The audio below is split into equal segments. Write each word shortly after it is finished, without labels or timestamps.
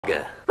Well,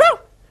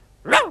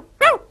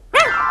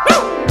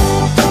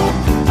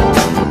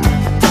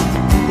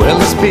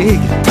 he's big,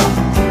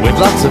 with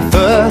lots of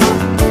fur.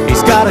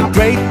 He's got a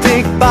great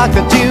big bark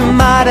that you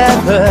might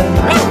have heard.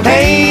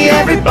 Hey,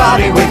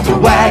 everybody, wave to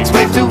Wags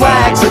the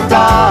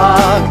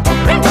dog.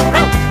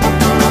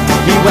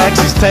 He wags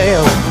his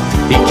tail,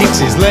 he kicks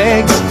his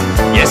legs.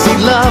 Yes, he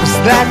loves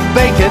that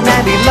bacon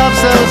and he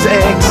loves those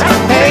eggs.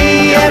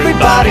 Hey,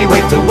 everybody,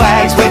 wave to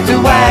Wags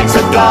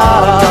the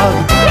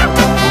dog.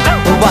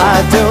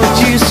 Why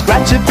don't you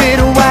scratch a bit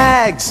of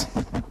Wags?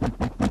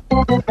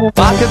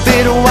 Bark a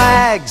bit of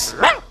Wags.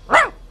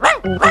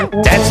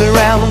 Dance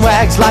around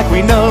Wags like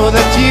we know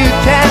that you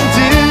can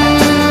do.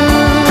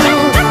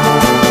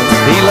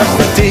 He loves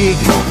to dig,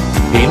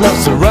 he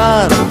loves to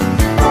run.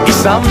 He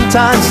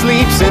sometimes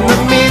sleeps in the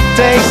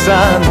midday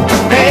sun.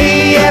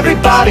 Hey,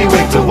 everybody,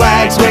 wave to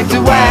Wags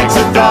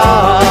the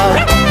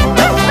dog.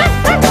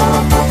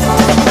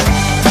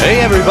 Hey,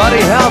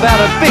 everybody, how about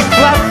a big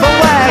clap for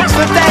Wags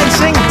the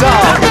dancing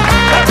dog?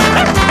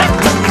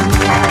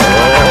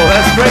 Oh,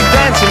 that's great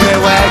dancing there,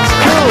 Wags.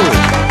 Cool.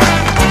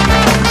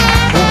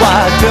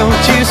 Why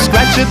don't you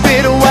scratch a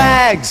bit of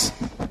Wags?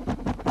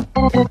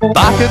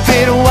 Bark a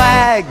bit of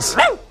Wags.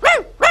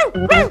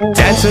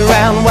 Dance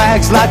around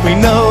Wags like we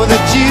know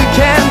that you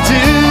can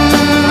do.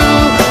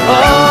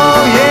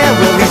 Oh yeah,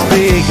 well he's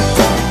big,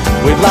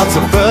 with lots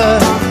of fur.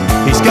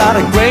 He's got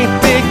a great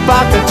big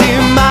bark that you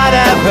might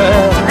have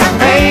heard.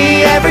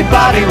 Hey,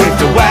 everybody, wave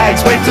to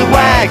Wags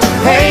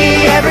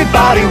Hey,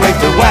 everybody, wave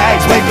to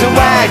Wags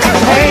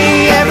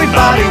Hey,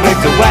 everybody,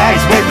 wave to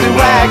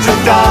Wags the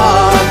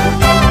dog.